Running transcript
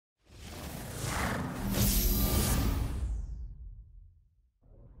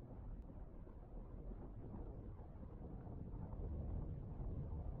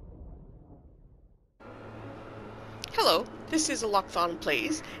This is a Lockthon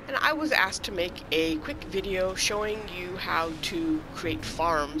Plays, and I was asked to make a quick video showing you how to create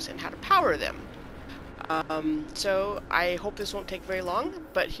farms and how to power them. So I hope this won't take very long,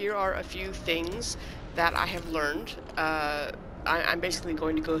 but here are a few things that I have learned. I'm basically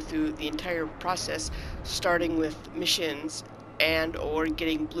going to go through the entire process, starting with missions and or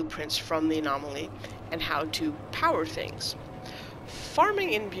getting blueprints from the anomaly and how to power things.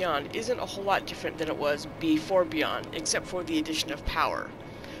 Farming in Beyond isn't a whole lot different than it was before Beyond, except for the addition of power.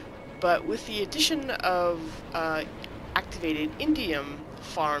 But with the addition of Activated Indium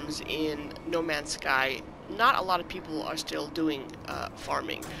farms in No Man's Sky, not a lot of people are still doing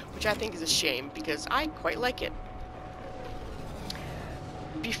farming, which I think is a shame because I quite like it.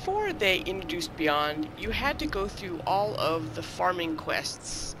 Before they introduced Beyond, you had to go through all of the farming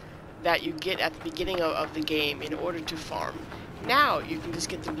quests that you get at the beginning of the game in order to farm. Now you can just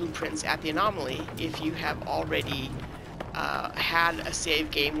get the blueprints at the anomaly if you have already had a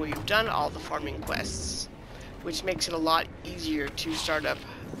save game where you've done all the farming quests, which makes it a lot easier to start up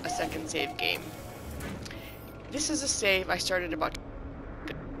a second save game. This is a save I started about,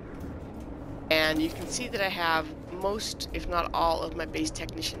 and you can see that I have most, if not all, of my base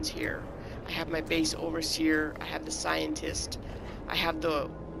technicians here. I have my base overseer, I have the scientist, I have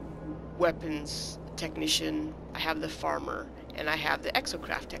the weapons technician, I have the farmer, and I have the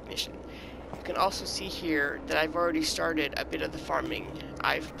exocraft technician. You can also see here that I've already started a bit of the farming.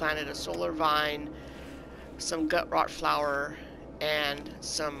 I've planted a solar vine, some gut rot flower, and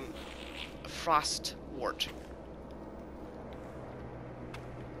some frost wort.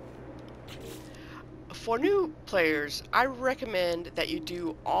 For new players, I recommend that you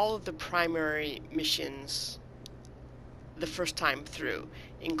do all of the primary missions the first time through,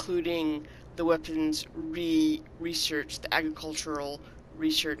 including the weapons research, the agricultural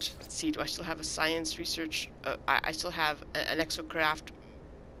research. Let's see, do I still have a science research? I still have an exocraft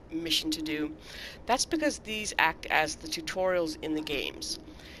mission to do. That's because these act as the tutorials in the games.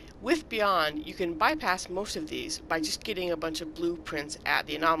 With Beyond, you can bypass most of these by just getting a bunch of blueprints at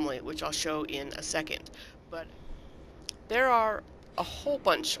the anomaly, which I'll show in a second. But there are a whole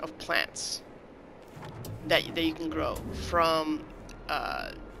bunch of plants that you can grow, from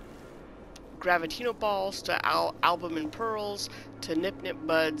Gravitino balls to albumin pearls to Nip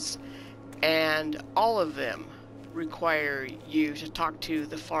Buds, and all of them require you to talk to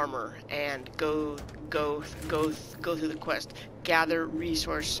the farmer and go through the quest, gather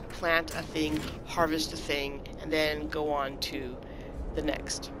resource, plant a thing, harvest a thing, and then go on to the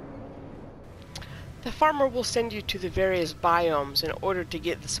next. The farmer will send you to the various biomes in order to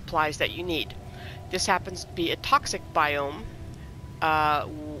get the supplies that you need. This happens to be a toxic biome,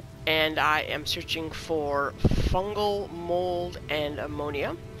 and I am searching for fungal, mold, and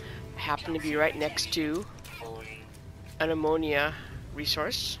ammonia. I happen to be right next to an ammonia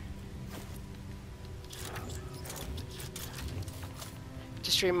resource.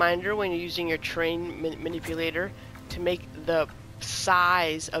 Just a reminder, when you're using your terrain manipulator, to make the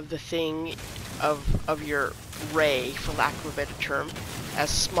size of the thing of your ray, for lack of a better term, as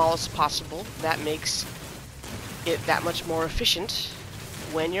small as possible. That makes it that much more efficient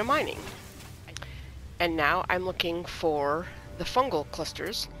when you're mining. And now I'm looking for the fungal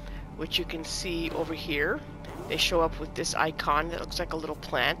clusters, which you can see over here. They show up with this icon that looks like a little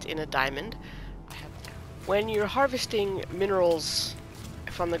plant in a diamond. When you're harvesting minerals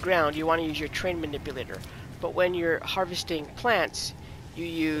from the ground, you want to use your terrain manipulator, but when you're harvesting plants, you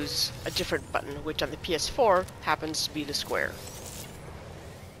use a different button, which on the PS4 happens to be the square.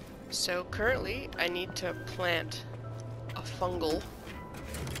 So currently I need to plant a fungal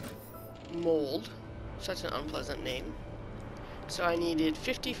mold. Such an unpleasant name. So I needed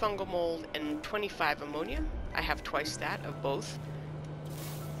 50 fungal mold and 25 ammonia. I have twice that of both.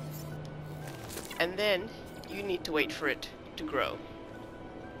 And then you need to wait for it to grow.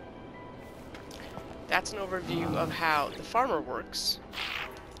 That's an overview of how the farmer works.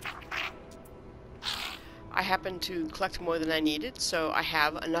 I happen to collect more than I needed, so I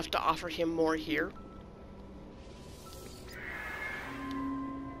have enough to offer him more here.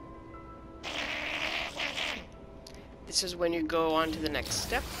 This is when you go on to the next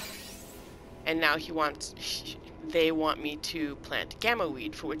step. And now they want me to plant gamma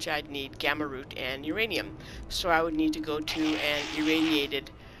weed, for which I'd need gamma root and uranium. So I would need to go to an irradiated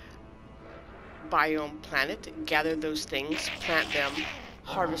biome planet, gather those things, plant them,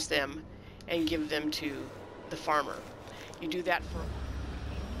 harvest them, and give them to the farmer. You do that for...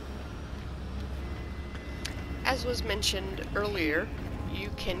 As was mentioned earlier, you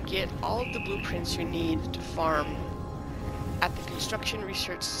can get all of the blueprints you need to farm at the Construction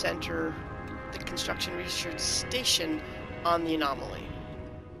Research Center, the Construction Research Station on the anomaly.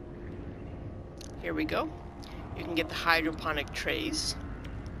 Here we go. You can get the hydroponic trays.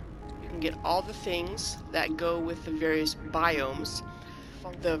 You can get all the things that go with the various biomes.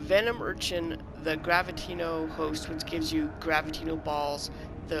 The venom urchin, the gravitino host, which gives you gravitino balls.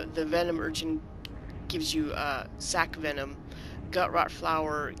 The venom urchin gives you sac venom. Gut rot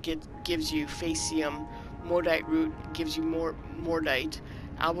flower gives you facium. Mordite root gives you more mordite.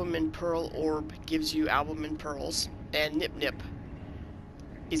 Albumin pearl orb gives you albumin pearls. And Nip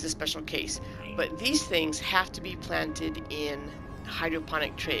is a special case. But these things have to be planted in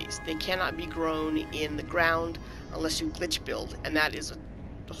hydroponic trays. They cannot be grown in the ground unless you glitch build, and that is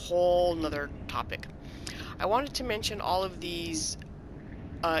a whole nother topic. I wanted to mention all of these.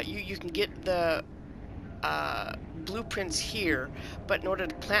 You can get the blueprints here, but in order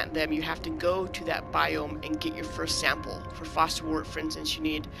to plant them, you have to go to that biome and get your first sample. For frostwort, for instance, you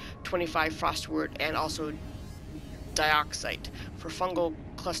need 25 frostwort and also dioxide. For fungal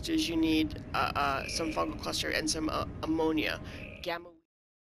clusters, you need some fungal cluster and some ammonia. Gamma.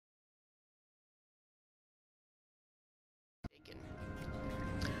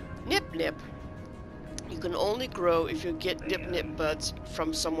 Nip, you can only grow if you get Nip buds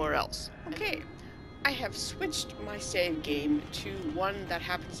from somewhere else. Okay, I have switched my save game to one that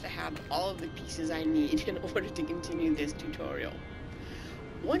happens to have all of the pieces I need in order to continue this tutorial.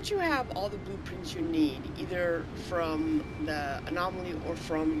 Once you have all the blueprints you need, either from the anomaly or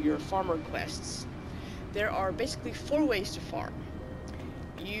from your farmer quests, there are basically 4 ways to farm.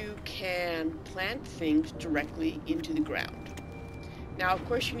 You can plant things directly into the ground. Now, of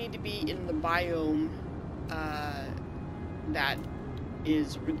course, you need to be in the biome that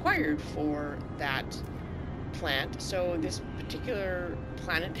is required for that plant. So this particular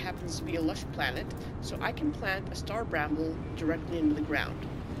planet happens to be a lush planet, so I can plant a star bramble directly into the ground.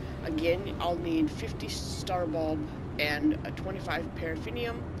 Again, I'll need 50 star bulb and a 25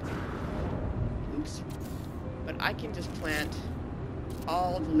 paraffinium. Oops. But I can just plant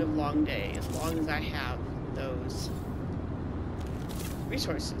all the live long day as long as I have those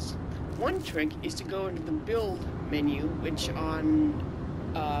resources. One trick is to go into the build menu, which on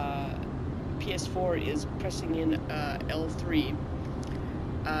PS4 is pressing in L3,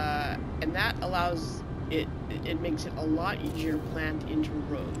 and that allows it makes it a lot easier to plant into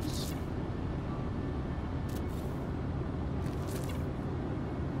rows.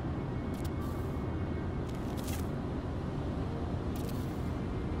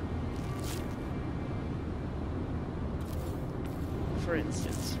 For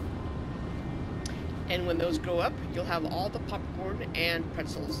instance. And when those grow up, you'll have all the popcorn and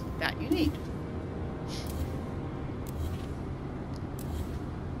pretzels that you need.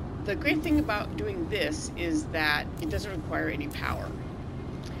 The great thing about doing this is that it doesn't require any power.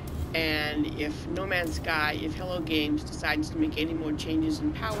 And if No Man's Sky, if Hello Games decides to make any more changes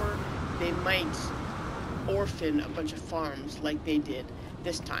in power, they might orphan a bunch of farms like they did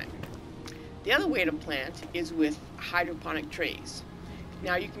this time. The other way to plant is with hydroponic trays.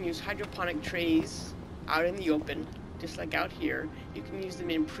 Now you can use hydroponic trays out in the open, just like out here. You can use them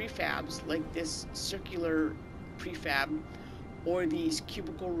in prefabs, like this circular prefab, or these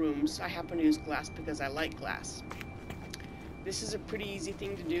cubicle rooms. I happen to use glass because I like glass. This is a pretty easy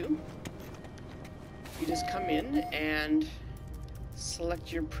thing to do. You just come in and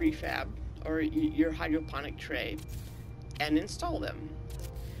select your prefab, or your hydroponic tray, and install them.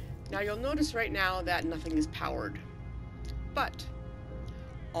 Now you'll notice right now that nothing is powered, but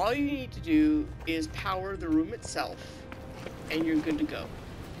all you need to do is power the room itself, and you're good to go.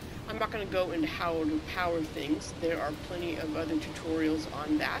 I'm not going to go into how to power things. There are plenty of other tutorials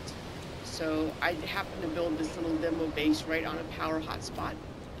on that. So I happen to build this little demo base right on a power hotspot.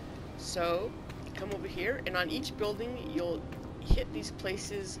 So you come over here, and on each building you'll hit these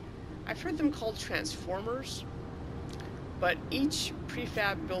places. I've heard them called transformers, but each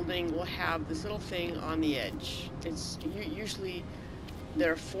prefab building will have this little thing on the edge. It's usually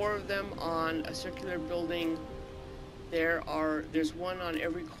there are 4 of them on a circular building. There's one on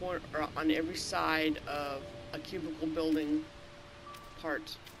every corner, or on every side of a cubicle building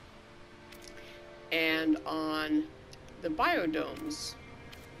part. And on the biodomes,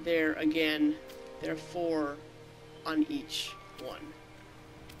 there are 4 on each one.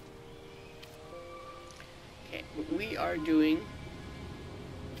 Okay, we are doing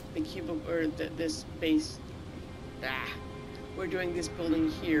the cubicle, or this base. We're doing this building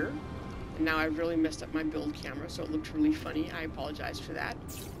here, and now I've really messed up my build camera, so it looks really funny. I apologize for that.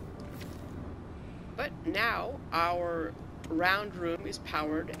 But now our round room is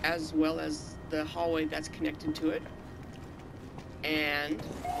powered, as well as the hallway that's connected to it, and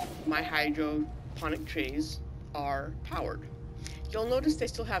my hydroponic trays are powered. You'll notice they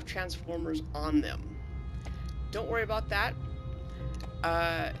still have transformers on them. Don't worry about that.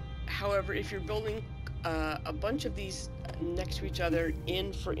 However, if you're building a bunch of these next to each other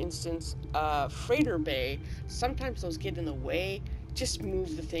in, for instance, freighter bay, sometimes those get in the way. Just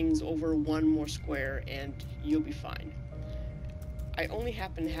move the things over one more square and you'll be fine. I only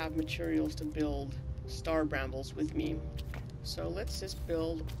happen to have materials to build star brambles with me, so let's just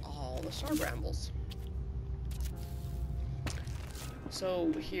build all the star brambles.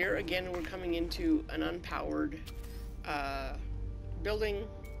 So here again we're coming into an unpowered building.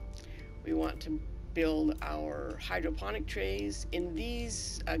 We want to build our hydroponic trays. In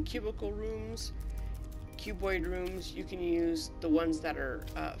these cubicle rooms, cuboid rooms, you can use the ones that are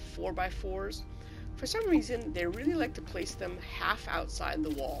 4x4s. For some reason, they really like to place them half outside the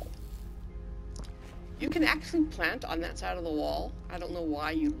wall. You can actually plant on that side of the wall. I don't know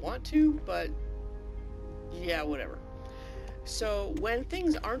why you'd want to, but yeah, whatever. So when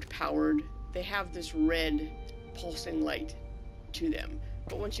things aren't powered, they have this red pulsing light to them.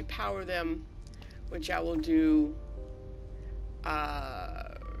 But once you power them, which I will do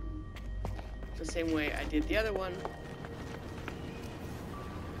the same way I did the other one.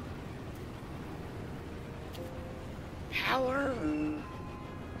 Power!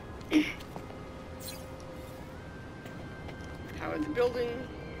 Power the building,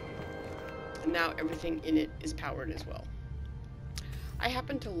 and now everything in it is powered as well. I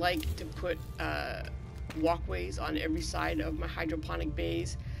happen to like to put walkways on every side of my hydroponic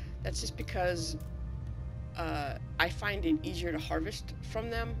bays. That's just because I find it easier to harvest from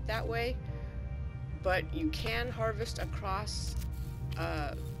them that way. But you can harvest across,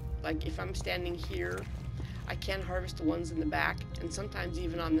 like if I'm standing here, I can harvest the ones in the back, and sometimes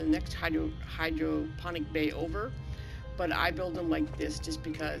even on the next hydroponic bay over. But I build them like this just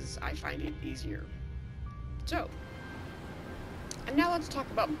because I find it easier. So, and now let's talk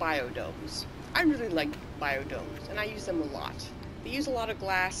about biodomes. I really like biodomes, and I use them a lot. They use a lot of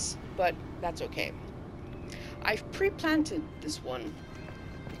glass, but that's okay. I've pre-planted this one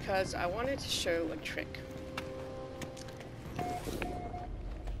because I wanted to show a trick.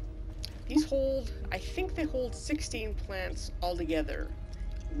 These hold, I think they hold 16 plants altogether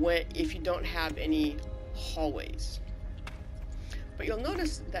if you don't have any hallways. But you'll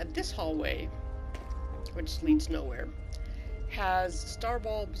notice that this hallway, which leads nowhere, has star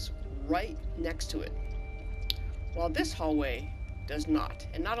bulbs right next to it, while this hallway does not.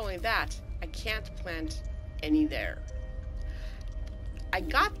 And not only that, I can't plant any there. I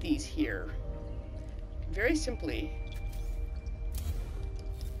got these here very simply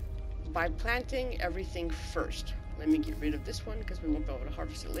by planting everything first. Let me get rid of this one because we won't be able to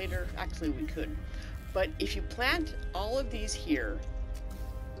harvest it later. Actually, we could. But if you plant all of these here,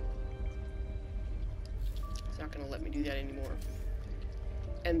 it's not going to let me do that anymore.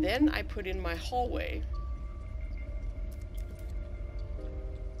 And then I put in my hallway.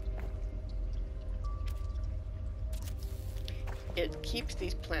 It keeps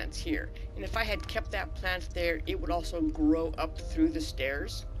these plants here. And if I had kept that plant there, it would also grow up through the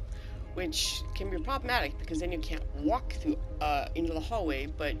stairs, which can be problematic because then you can't walk through into the hallway,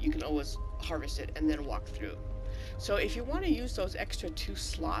 but you can always harvest it and then walk through. So if you want to use those extra 2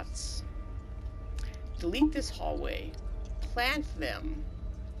 slots, delete this hallway, plant them,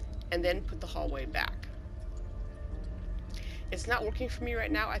 and then put the hallway back. It's not working for me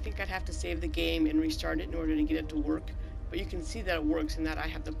right now. I think I'd have to save the game and restart it in order to get it to work. But you can see that it works in that I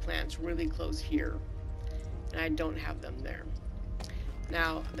have the plants really close here, and I don't have them there.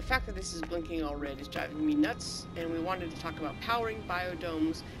 Now, the fact that this is blinking all red is driving me nuts, and we wanted to talk about powering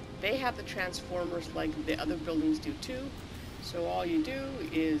biodomes. They have the transformers like the other buildings do too. So all you do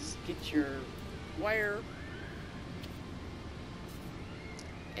is get your wire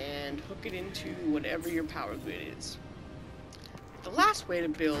and hook it into whatever your power grid is. The last way to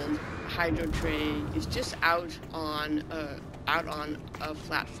build a hydro tray is just out on a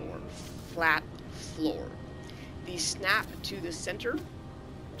flat floor. These snap to the center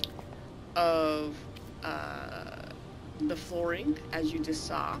of the flooring, as you just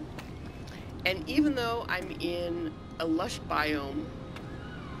saw. And even though I'm in a lush biome,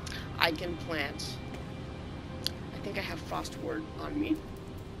 I can plant. I think I have frostwort on me.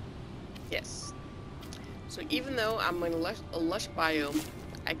 Yes. So even though I'm in a lush biome,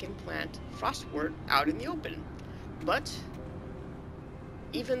 I can plant frostwort out in the open. But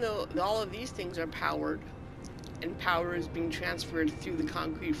even though all of these things are powered, and power is being transferred through the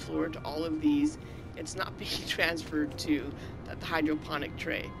concrete floor to all of these, it's not being transferred to the hydroponic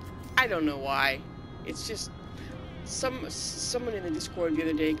tray. I don't know why. It's just someone in the Discord the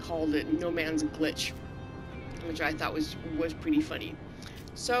other day called it no man's glitch. which I thought was pretty funny.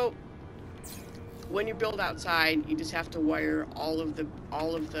 So when you build outside, you just have to wire all of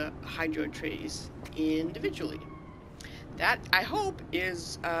the hydro trays individually. That, I hope,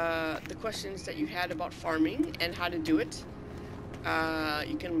 is the questions that you had about farming and how to do it.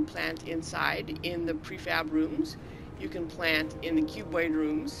 You can plant inside in the prefab rooms. You can plant in the cuboid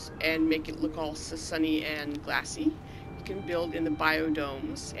rooms and make it look all sunny and glassy. You can build in the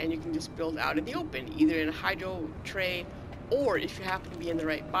biodomes, and you can just build out in the open, either in a hydro tray, or if you happen to be in the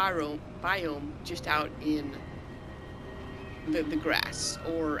right biome, just out in the grass,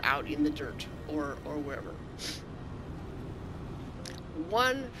 or out in the dirt, or wherever.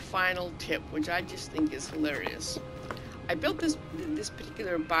 One final tip, which I just think is hilarious. I built this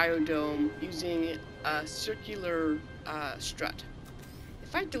particular biodome using a circular strut.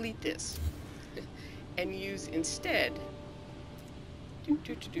 If I delete this and use instead,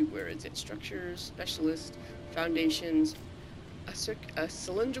 where is it? Structures, specialist, foundations, a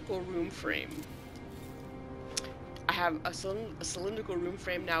cylindrical room frame. I have a cylindrical room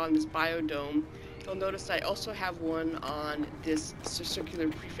frame now on this biodome. You'll notice I also have one on this circular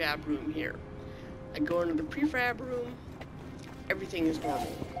prefab room here. I go into the prefab room, everything is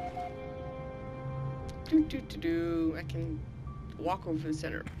normal. I can walk over to the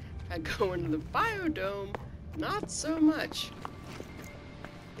center. If I go into the biodome, not so much.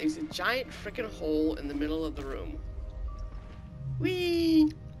 There's a giant frickin' hole in the middle of the room.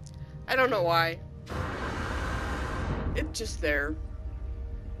 Whee! I don't know why. It's just there.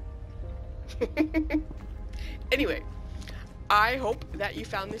 Anyway, I hope that you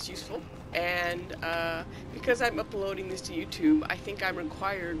found this useful, and because I'm uploading this to YouTube, I think I'm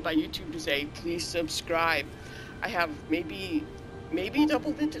required by YouTube to say, please subscribe. I have maybe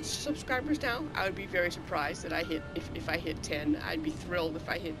double-digit subscribers now. I would be very surprised that I hit, if I hit 10. I'd be thrilled if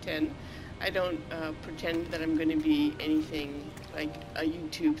I hit 10. I don't pretend that I'm going to be anything like a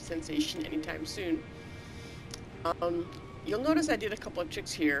YouTube sensation anytime soon. You'll notice I did a couple of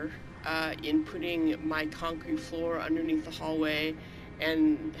tricks here in putting my concrete floor underneath the hallway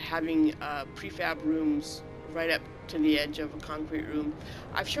and having prefab rooms right up to the edge of a concrete room.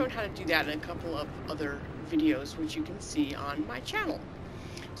 I've shown how to do that in a couple of other videos, which you can see on my channel.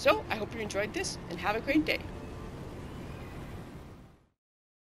 So I hope you enjoyed this, and have a great day.